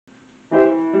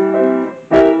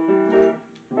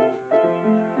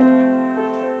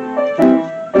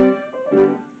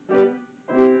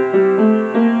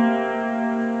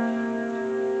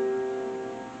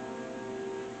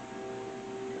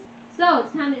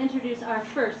introduce our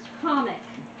first comic.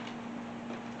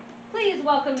 Please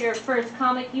welcome your first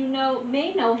comic. You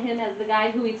may know him as the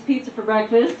guy who eats pizza for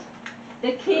breakfast,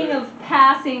 the king of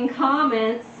passing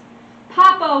comments,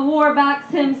 Papa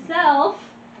Warbucks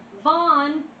himself,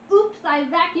 Vaughn, Oops, I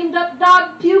vacuumed up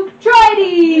dog puke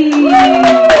Tridy!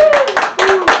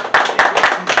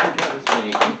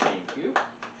 Thank you.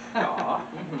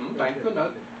 Thank you.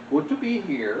 No, good to be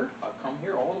here. I've come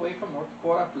here all the way from North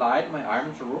Dakota. I've lied. My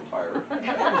arms are real tired.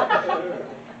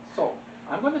 So,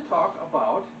 I'm going to talk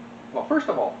about, well, first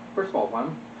of all,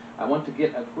 I want to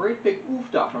get a great big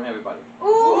Uff-da from everybody.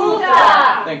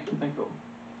 Uff-da! Thank you.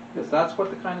 Because that's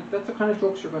the kind of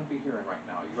jokes you're going to be hearing right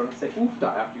now. You're going to say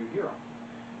Uff-da after you hear them.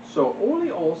 So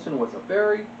Ole Olson was a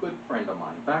very good friend of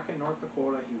mine. Back in North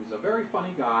Dakota, he was a very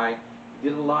funny guy. He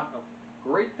did a lot of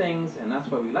great things, and that's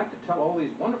why we like to tell all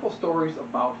these wonderful stories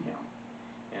about him.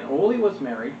 And Ole was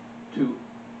married to,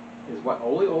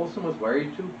 Ole Olson was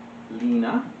married to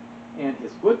Lena, and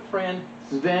his good friend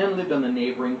Sven lived on the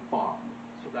neighboring farm.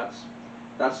 So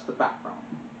that's the background.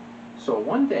 So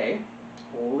one day,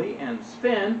 Ole and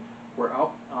Sven were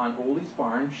out on Ole's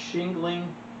barn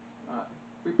shingling,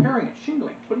 repairing it,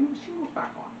 putting the shingles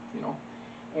back on,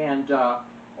 And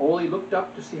Ole looked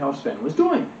up to see how Sven was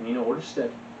doing, and he noticed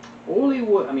that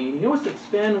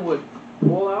Sven would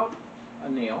pull out a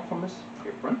nail from his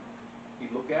apron,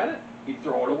 he'd look at it, he'd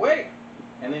throw it away,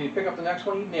 and then he'd pick up the next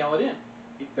one, he'd nail it in.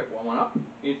 He'd pick one up,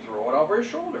 he'd throw it over his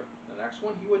shoulder. The next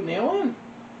one he would nail in.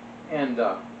 And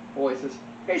Ole says,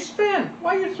 "Hey Sven,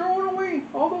 why are you throwing away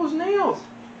all those nails?"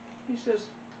 He says,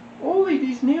 "Ole,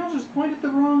 these nails are pointed the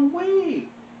wrong way.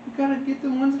 You gotta get the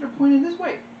ones that are pointed this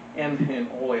way." And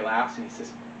Ole laughs and he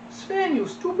says, "Sven, you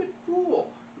stupid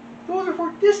fool. Those are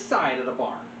for this side of the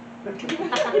barn."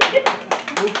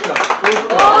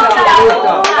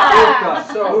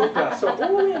 So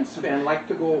Ole and Sven like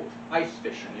to go ice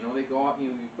fishing. They go out and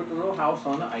you put the little house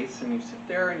on the ice and you sit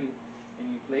there and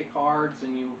you play cards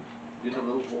and you get a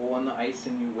little hole in the ice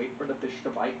and you wait for the fish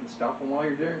to bite and stuff. And while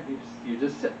you're there, you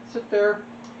just sit there.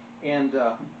 And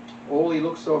Ole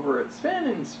looks over at Sven,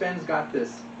 and Sven's got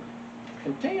this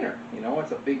container.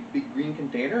 It's a big green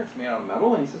container. It's made out of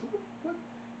metal. And he says, "What,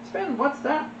 Sven, what's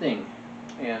that thing?"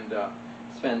 And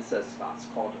Sven says, "That's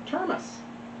called a thermos."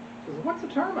 He says, "What's a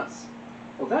thermos?"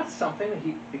 "Well, that's something that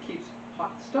keeps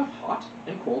hot stuff hot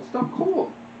and cold stuff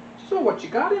cold." "So what you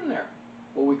got in there?"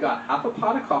 "Well, we got half a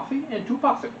pot of coffee and 2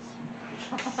 popsicles."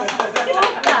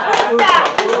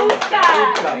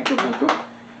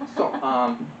 So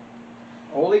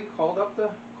Ole called up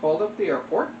the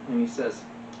airport, and he says,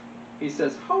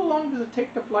 "How long does it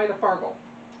take to fly to Fargo?"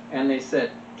 And they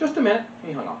said, "Just a minute." And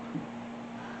he hung up.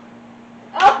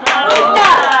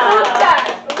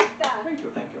 Thank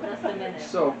you. Just a minute.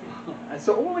 So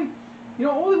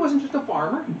Ole wasn't just a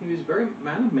farmer. He was a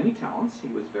man of many talents. He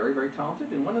was very, very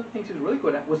talented, and one of the things he was really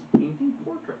good at was painting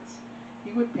portraits.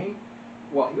 He would paint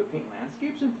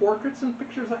landscapes and portraits and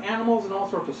pictures of animals and all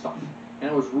sorts of stuff. And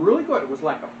it was really good. It was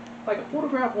like a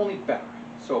photograph, only better.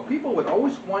 So people would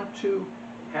always want to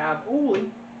have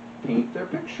Ole paint their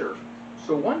picture.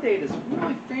 So one day this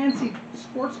really fancy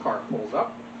sports car pulls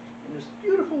up, and this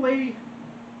beautiful lady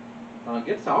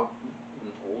gets out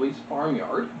in Ole's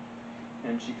farmyard,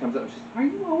 and she comes up and says, "Are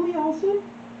you Ole Olson?"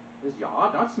 He says, "Yeah,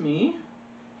 that's me."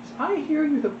 She says, "I hear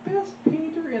you're the best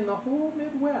painter in the whole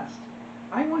Midwest.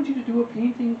 I want you to do a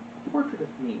portrait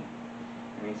of me."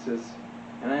 And he says,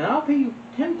 "And I'll pay you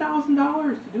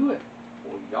 $10,000 to do it."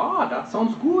 "Oh yeah, that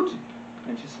sounds good."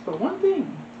 And she says, "But one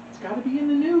thing, it's got to be in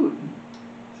the nude."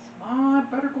 He says, "I'd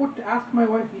better go to ask my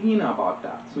wife Lena about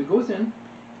that." So he goes in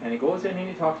and he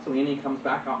talks to Lena. He comes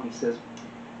back out and he says,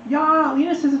 "Yeah,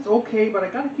 Lena says it's okay, but I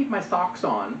got to keep my socks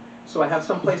on so I have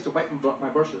some place to wipe my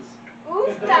brushes."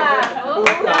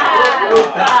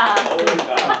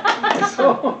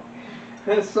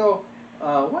 So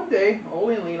one day, Ole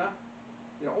and Lena,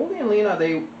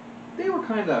 they were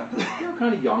kind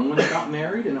of young when they got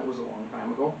married, and it was a long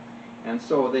time ago. And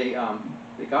so they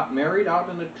got married out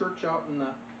in the church out in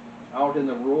the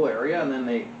rural area, and then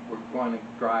they were going to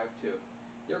drive to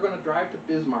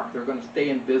Bismarck. They're going to stay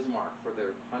in Bismarck for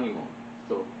their honeymoon.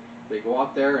 So they go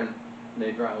out there and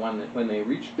they drive. When they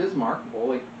reach Bismarck,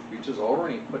 Ole reaches over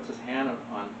and he puts his hand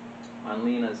on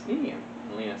Lena's knee, and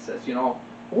Lena says, "Ole,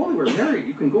 we're married.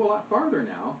 You can go a lot farther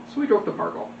now." So we drove to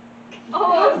Fargo.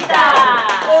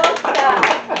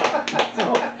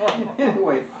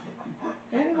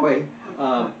 Anyway,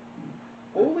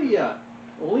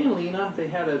 Ole and Lena, they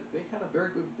had a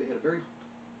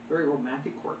very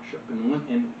romantic courtship,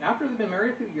 and after they've been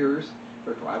married a few years,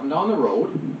 they're driving down the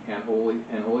road, and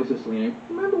Ole says to Lena,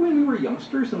 "Remember when we were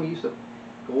youngsters and we used to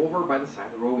go over by the side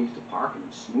of the road. We used to park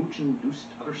and smooch and do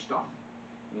other stuff.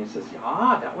 And he says,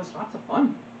 yeah, that was lots of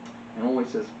fun. And Ole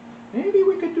says, maybe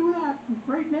we could do that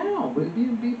right now.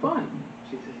 It'd be fun.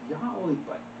 She says, yeah, Ole,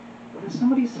 but what if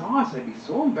somebody saw us? I'd be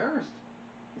so embarrassed.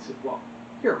 He said, well,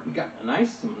 here, we got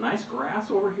some nice grass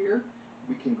over here.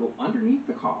 We can go underneath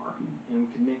the car and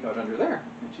we can make out under there.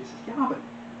 And she says, yeah, but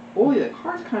Ole, the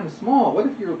car's kind of small. What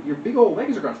if your big old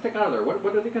legs are going to stick out of there? What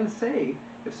are they going to say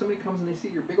if somebody comes and they see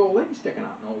your big old legs sticking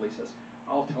out? And Ole says,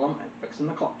 I'll tell them I'm fixing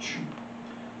the clutch.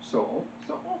 So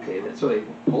okay, so they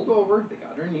pulled over, they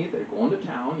got underneath, they're going to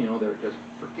town, you know, they're just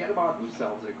forget about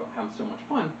themselves, they're having so much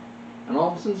fun. And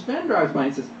all of a sudden Sven drives by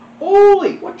and says,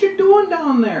 Ole, what you doing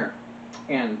down there?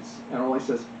 And Ole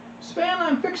says, Sven,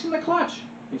 I'm fixing the clutch.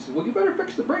 He says, well, you better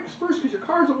fix the brakes first because your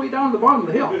car's all the way down to the bottom of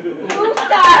the hill.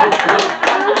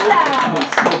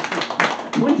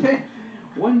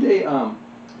 One day,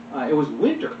 it was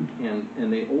winter, and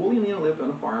Ole and Lena lived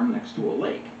on a farm next to a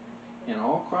lake. And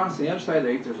all across the other side of the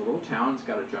lake, there's a little town that's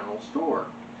got a general store.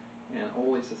 And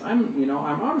Ole says, I'm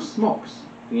out of smokes.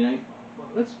 Lena, well,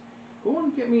 let's go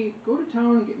to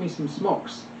town and get me some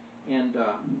smokes. And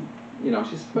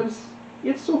she says, but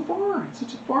it's so far. It's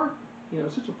such a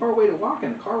far way to walk,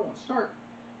 and the car won't start.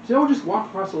 She said, oh, just walk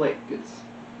across the lake. It's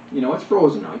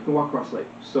frozen now. You can walk across the lake.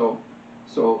 So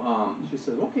she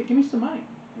says, okay, give me some money.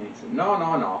 And he said,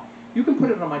 no. You can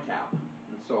put it on my tab.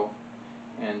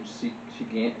 And she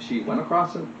went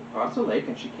across the lake,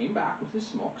 and she came back with his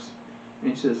smokes.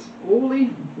 And she says, Ole,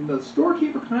 the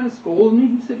storekeeper kind of scolded me.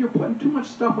 He said, you're putting too much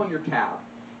stuff on your tab,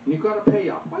 and you've got to pay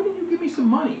up. Why didn't you give me some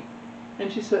money? And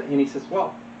he says,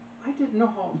 well, I didn't know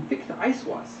how thick the ice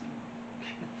was.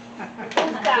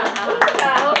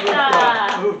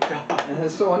 And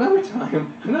so another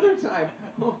time,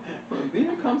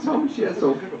 Lena comes home, and she has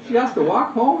to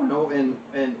walk home,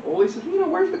 and Ole says,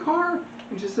 where's the car?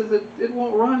 And she says, it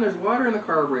won't run, there's water in the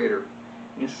carburetor.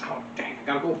 And he says, oh dang, I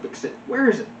gotta go fix it. Where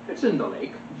is it? It's in the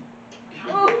lake.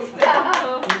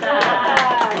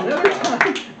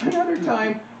 Another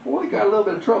time, Ole got a little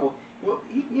bit of trouble. Well,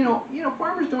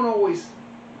 farmers don't always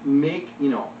make,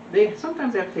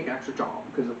 sometimes they have to take an extra job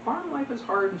because the farm life is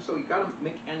hard, and so you got to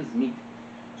make ends meet.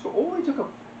 So Ole took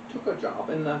a job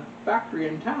in the factory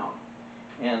in town,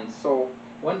 and so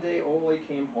one day Ole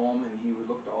came home and he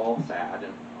looked all sad,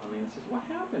 and Lena says, what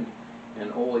happened?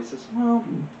 And Ole says, well,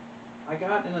 I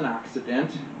got in an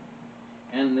accident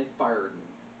and they fired me.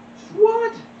 He says,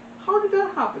 what? How did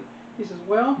that happen? He says,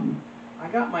 well, I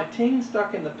got my ting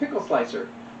stuck in the pickle slicer.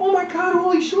 Oh my God,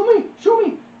 Ole, show me.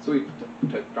 So he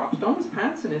drops down his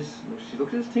pants, and she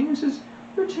looks at his ting and says,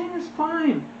 your ting is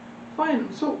fine.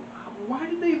 So why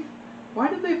did they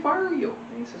fire you?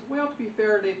 And he says, well, to be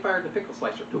fair, they fired the pickle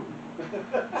slicer too.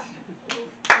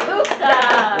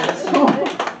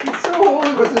 So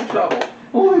Ole was in trouble.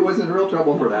 Ole was in real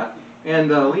trouble for that.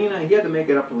 And Lena, he had to make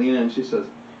it up to Lena, and she says,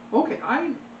 okay,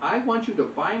 I want you to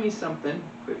buy me something.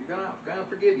 If you're gonna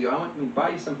forgive you, I want me to buy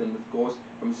you something that goes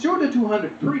from 0 to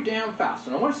 200 pretty damn fast,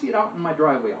 and I want to see it out in my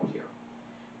driveway out here.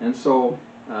 And so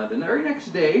the very next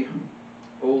day,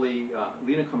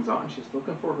 Lena comes out, and she's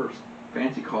looking for her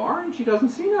fancy car, and she doesn't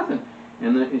see nothing.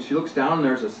 And she looks down,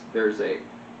 and there's a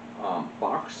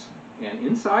box, and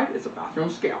inside it's a bathroom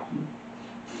scale.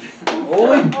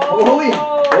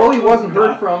 Ole wasn't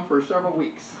heard from for several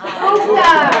weeks.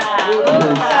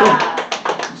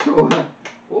 So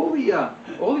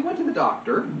Ole went to the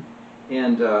doctor,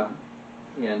 and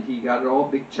he got it all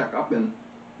big checkup, and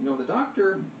the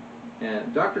doctor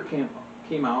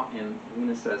came out, and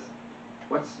Lena says,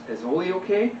 is Ole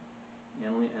okay?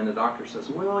 And the doctor says,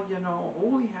 well,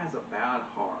 Ole has a bad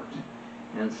heart,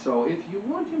 and so if you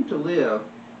want him to live,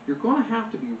 you're going to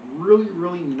have to be really,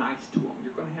 really nice to him.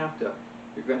 You're going to have to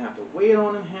wait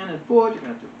on him hand and foot. You're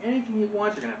going to have to do anything he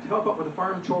wants. You're going to have to help out with the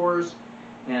farm chores,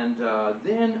 and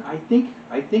then I think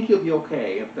he'll be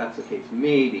okay if that's the case,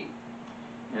 maybe.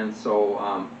 And so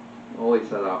Ole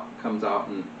comes out,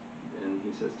 and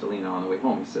he says to Lena on the way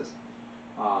home, he says,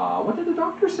 what did the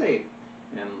doctor say?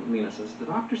 And Lena says, the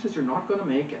doctor says you're not going to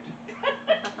make it.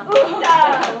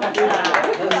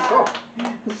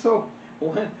 So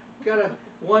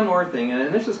one more thing,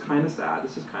 and this is kind of sad.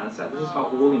 This is how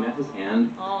Ole met his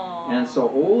end. And so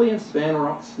Ole and Sven were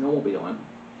out snowmobiling,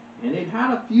 and they'd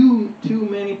had a few too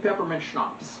many peppermint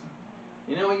schnapps.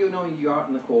 You go out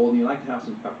in the cold and you like to have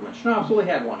some peppermint schnapps. Well,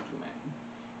 they had one too many,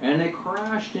 and they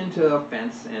crashed into a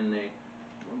fence, and they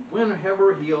went head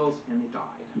over heels, and they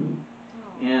died.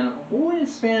 And Ole and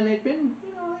Sven, they'd kind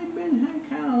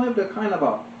of lived a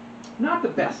not the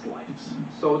best lives.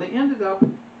 So they ended up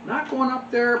not going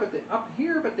up there, but up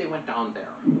here, but they went down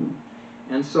there.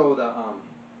 And so the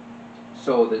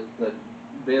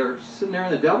they're sitting there,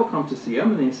 and the devil comes to see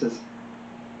him, and he says,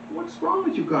 "What's wrong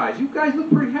with you guys? You guys look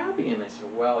pretty happy." And they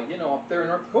said, "Well, you know, up there in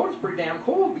North Dakota, it's pretty damn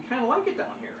cold. We kind of like it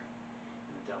down here."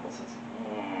 And the devil says,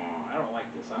 "I don't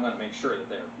like this. I'm going to make sure that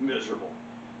they're miserable."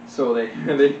 So they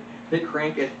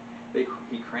crank it.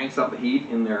 He cranks up the heat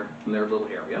in their little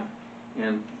area,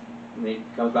 and he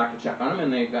comes back to check on them,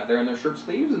 and they're in their shirt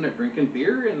sleeves, and they're drinking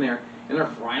beer, and they're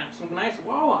frying up some nice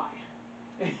walleye.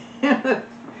 And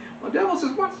the devil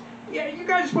says, "Yeah, you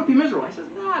guys are supposed to be miserable." He says,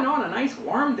 "No, on a nice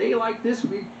warm day like this,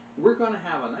 we're going to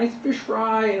have a nice fish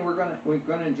fry, and we're going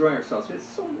to enjoy ourselves. It's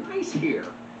so nice here."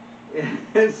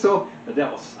 And so the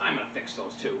devil says, "I'm going to fix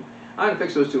those two. I'm going to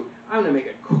fix those two. I'm going to make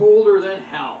it colder than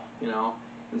hell, you know."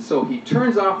 And so he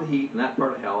turns off the heat in that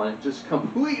part of hell, and it's just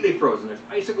completely frozen. There's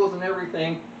icicles and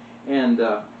everything, and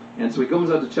so he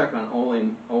comes out to check on Ole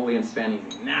and Sven.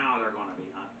 He's like, now they're going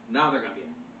to be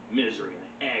in misery and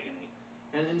agony.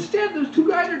 And instead, those two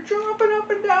guys are jumping up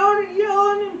and down and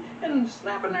yelling and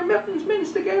snapping their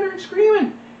mitts together and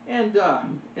screaming. And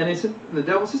the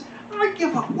devil says, "I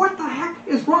give up. What the heck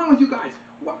is wrong with you guys?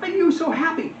 Why are you so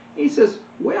happy?" He says,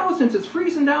 "Well, since it's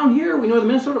freezing down here, we know the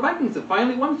Minnesota Vikings have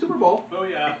finally won the Super Bowl." Oh,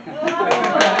 yeah.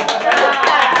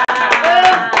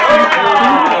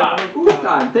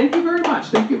 Uff-da. Thank you very much.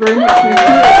 Thank you very much.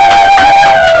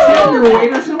 Your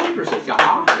waiters and waitresses. All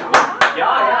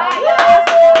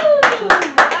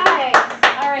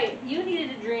right, you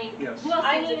needed a drink. Yes. Who else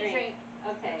I needs need a drink.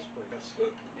 Okay.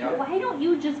 Yeah. Why don't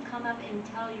you just come up and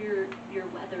tell your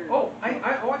weather? Oh, I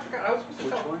forgot. I was supposed to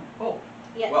Which tell. one? Oh,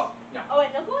 Yes. well, yeah. Oh,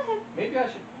 wait, no, go ahead. Maybe I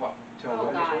should. Well,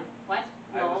 Oh God. What?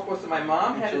 I was No. supposed to. My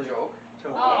mom had a joke.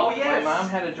 Oh, My mom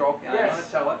had a joke, and I want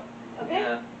to tell it. Okay.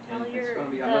 And Tell it's your, going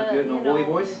to be. I'm going to do it in a you holy know,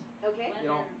 voice. Okay. Weather, You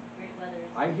know, great weather.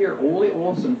 I hear Ole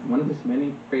Olson. One of his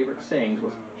many favorite sayings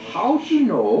was, "How do you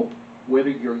know whether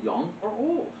you're young or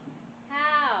old?"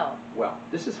 How? Well,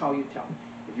 this is how you tell.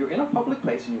 If you're in a public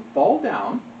place and you fall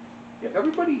down, if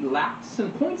everybody laughs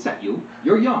and points at you,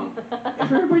 you're young.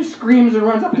 If everybody screams and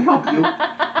runs up to help you,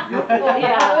 Oh,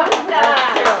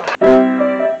 yeah.